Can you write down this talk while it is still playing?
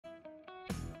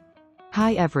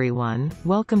Hi everyone,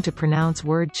 welcome to Pronounce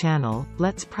Word channel.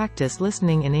 Let's practice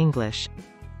listening in English.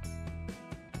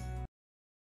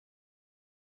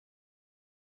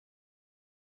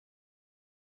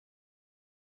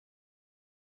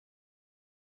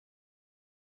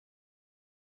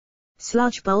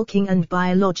 Sludge bulking and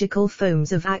biological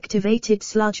foams of activated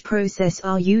sludge process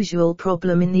are usual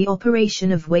problem in the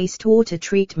operation of wastewater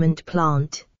treatment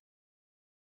plant.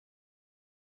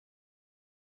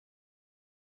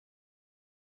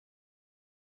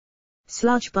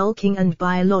 Sludge bulking and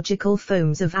biological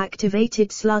foams of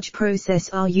activated sludge process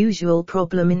are usual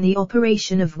problem in the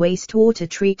operation of wastewater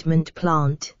treatment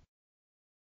plant.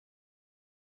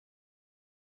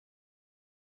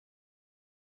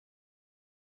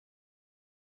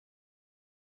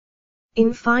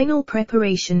 In final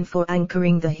preparation for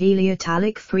anchoring the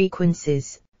heliotalic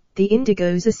frequencies, the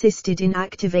indigos assisted in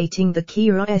activating the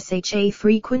Kira SHA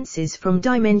frequencies from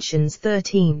dimensions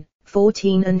 13,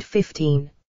 14 and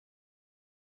 15.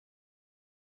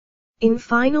 In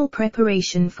final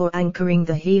preparation for anchoring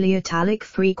the heliotalic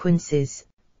frequencies,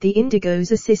 the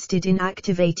indigos assisted in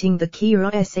activating the Kira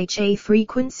SHA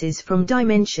frequencies from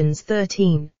dimensions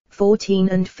 13, 14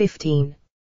 and 15.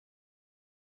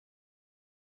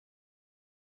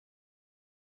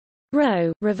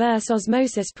 Rho, reverse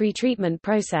osmosis pretreatment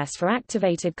process for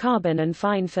activated carbon and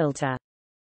fine filter.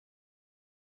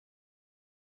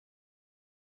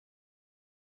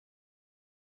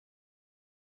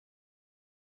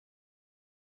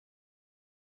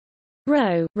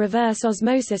 Rho, reverse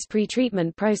osmosis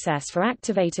pretreatment process for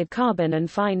activated carbon and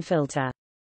fine filter.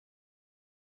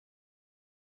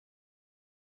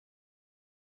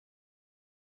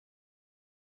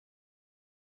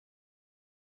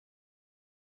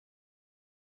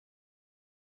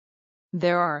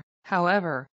 There are,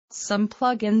 however, some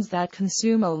plugins that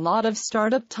consume a lot of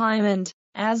startup time and,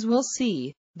 as we'll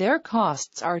see, their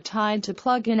costs are tied to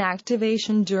plugin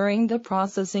activation during the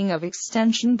processing of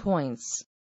extension points.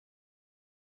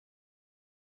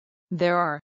 There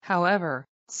are, however,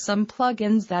 some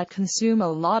plugins that consume a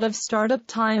lot of startup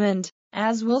time and,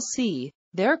 as we'll see,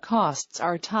 their costs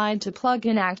are tied to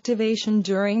plugin activation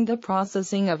during the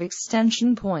processing of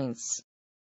extension points.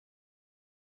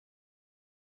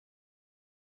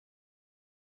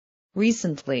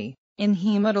 Recently, in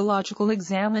hematological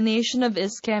examination of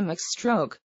ischemic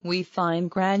stroke, we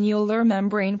find granular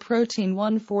membrane protein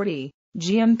 140,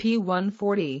 GMP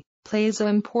 140, plays an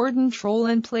important role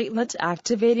in platelet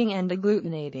activating and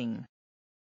agglutinating.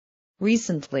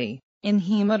 Recently, in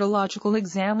hematological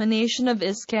examination of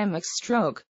ischemic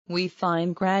stroke, we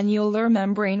find granular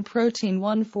membrane protein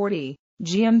 140,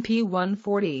 GMP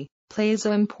 140, plays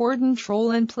an important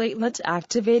role in platelet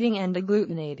activating and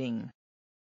agglutinating.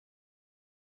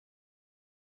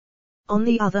 On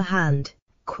the other hand,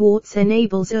 Quartz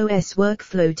enables OS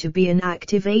workflow to be an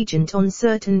active agent on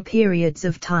certain periods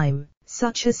of time,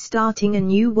 such as starting a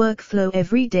new workflow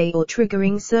every day or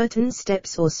triggering certain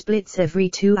steps or splits every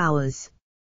 2 hours.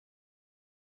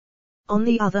 On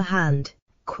the other hand,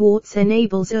 Quartz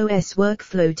enables OS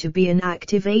workflow to be an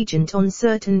active agent on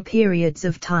certain periods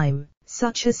of time,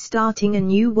 such as starting a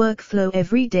new workflow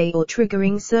every day or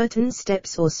triggering certain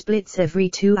steps or splits every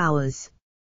 2 hours.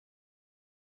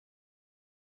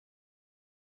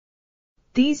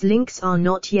 These links are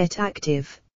not yet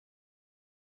active.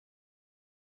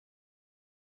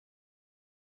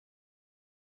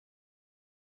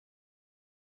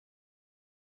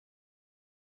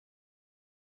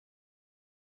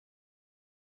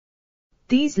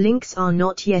 These links are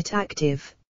not yet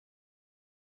active.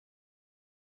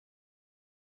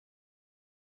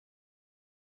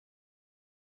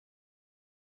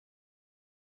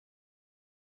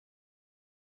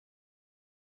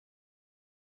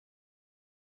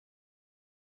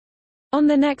 On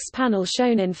the next panel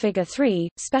shown in Figure 3,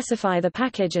 specify the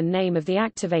package and name of the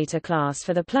activator class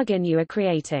for the plugin you are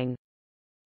creating.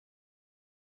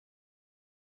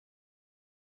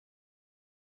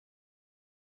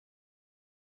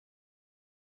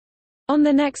 On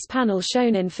the next panel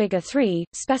shown in Figure 3,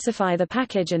 specify the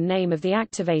package and name of the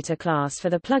activator class for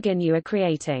the plugin you are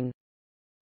creating.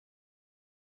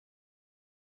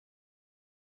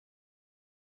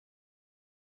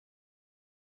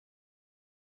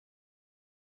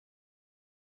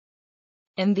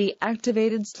 In the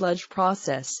activated sludge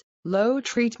process, low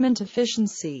treatment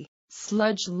efficiency,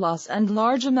 sludge loss and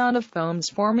large amount of foams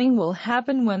forming will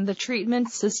happen when the treatment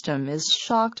system is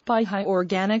shocked by high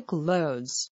organic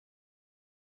loads.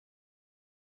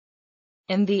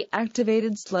 In the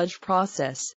activated sludge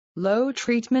process, low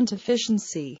treatment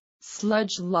efficiency,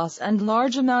 Sludge loss and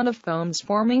large amount of foams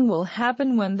forming will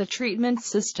happen when the treatment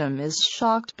system is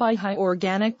shocked by high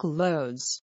organic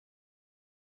loads.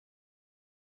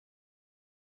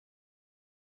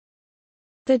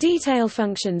 The detailed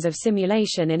functions of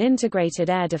simulation in integrated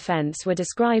air defense were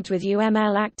described with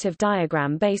UML active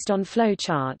diagram based on flow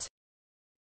chart.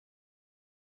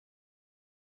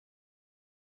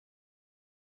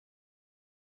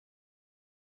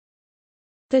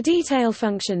 The detailed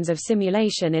functions of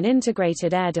simulation in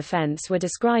integrated air defense were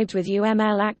described with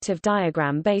UML active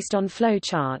diagram based on flow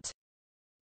chart.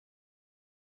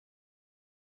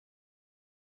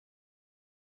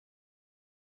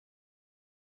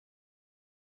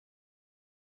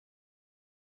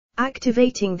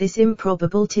 Activating this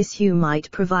improbable tissue might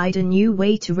provide a new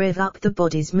way to rev up the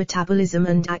body's metabolism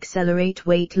and accelerate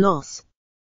weight loss.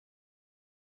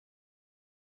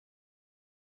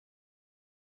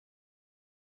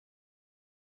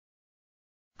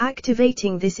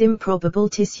 Activating this improbable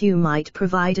tissue might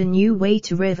provide a new way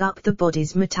to rev up the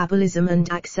body's metabolism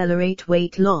and accelerate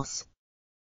weight loss.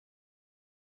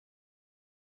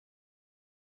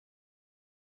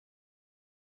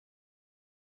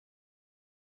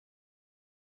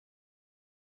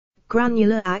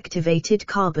 Granular activated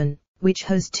carbon, which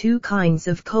has two kinds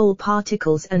of coal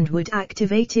particles, and wood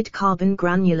activated carbon.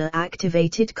 Granular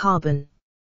activated carbon.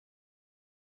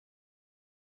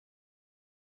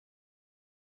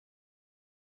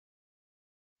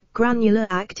 Granular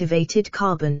activated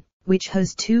carbon, which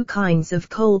has two kinds of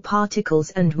coal particles,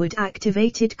 and wood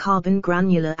activated carbon.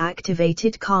 Granular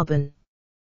activated carbon.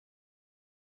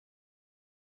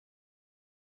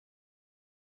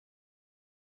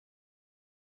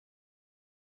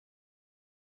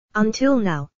 Until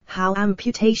now, how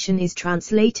amputation is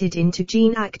translated into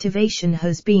gene activation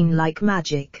has been like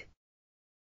magic.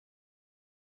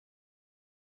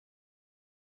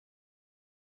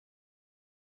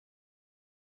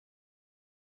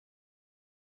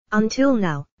 Until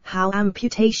now, how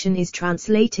amputation is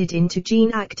translated into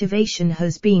gene activation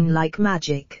has been like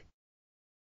magic.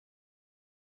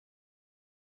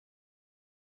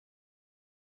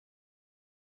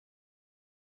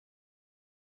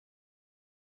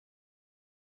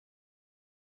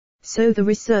 So the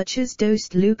researchers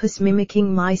dosed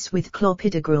lupus-mimicking mice with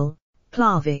clopidogrel,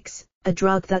 Plavix, a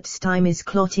drug that stymies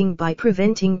clotting by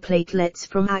preventing platelets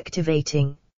from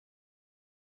activating.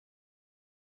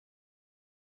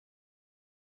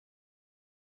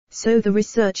 So the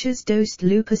researchers dosed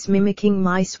lupus-mimicking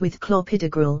mice with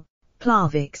clopidogrel,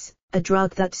 Plavix, a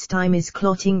drug that stymies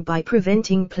clotting by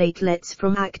preventing platelets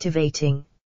from activating.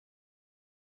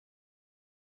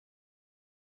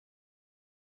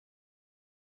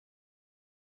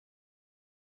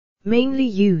 Mainly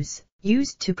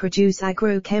used to produce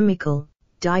agrochemical,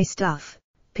 dyestuff,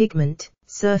 pigment,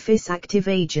 surface active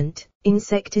agent,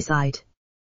 insecticide.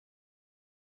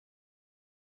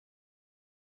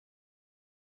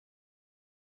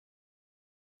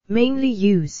 Mainly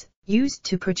used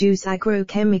to produce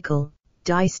agrochemical,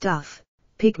 dyestuff,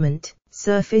 pigment,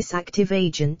 surface active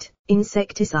agent,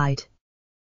 insecticide.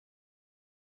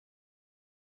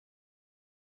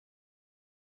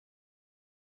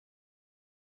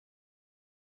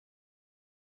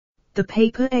 The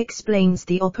paper explains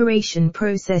the operation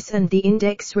process and the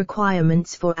index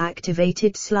requirements for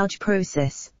activated sludge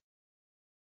process.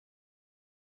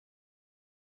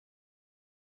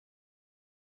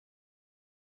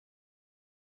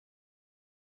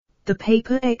 The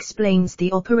paper explains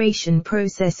the operation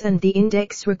process and the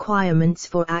index requirements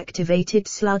for activated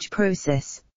sludge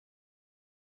process.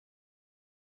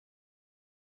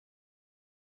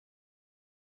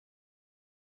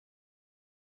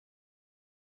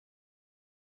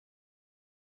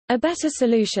 A better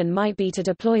solution might be to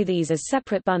deploy these as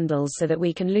separate bundles so that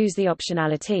we can lose the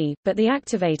optionality, but the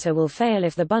activator will fail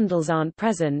if the bundles aren't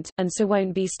present, and so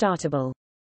won't be startable.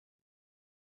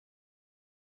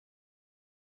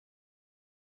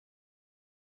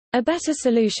 A better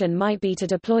solution might be to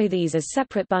deploy these as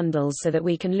separate bundles so that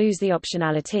we can lose the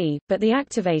optionality, but the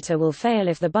activator will fail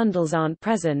if the bundles aren't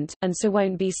present, and so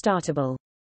won't be startable.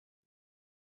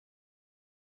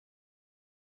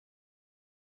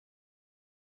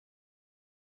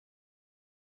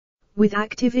 With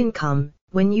active income,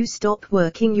 when you stop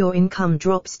working, your income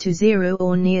drops to zero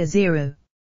or near zero.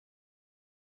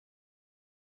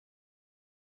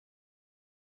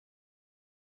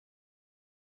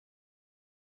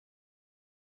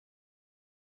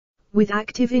 With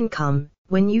active income,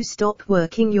 when you stop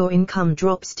working, your income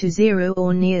drops to zero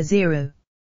or near zero.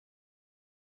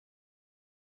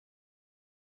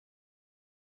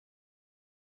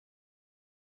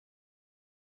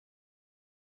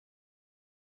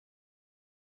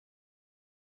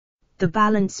 The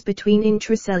balance between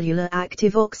intracellular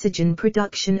active oxygen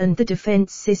production and the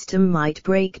defense system might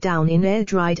break down in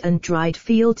air-dried and dried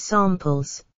field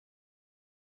samples.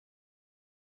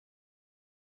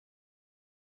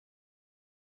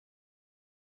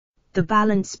 The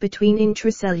balance between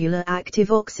intracellular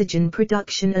active oxygen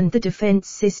production and the defense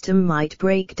system might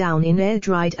break down in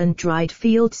air-dried and dried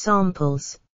field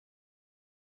samples.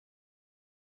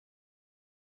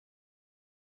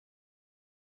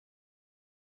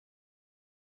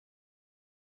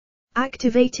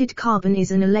 Activated carbon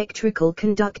is an electrical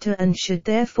conductor and should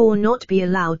therefore not be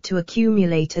allowed to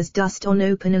accumulate as dust on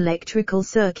open electrical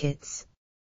circuits.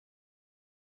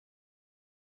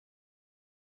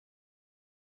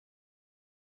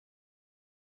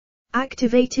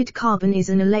 Activated carbon is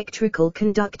an electrical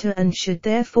conductor and should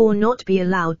therefore not be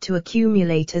allowed to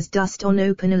accumulate as dust on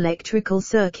open electrical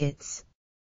circuits.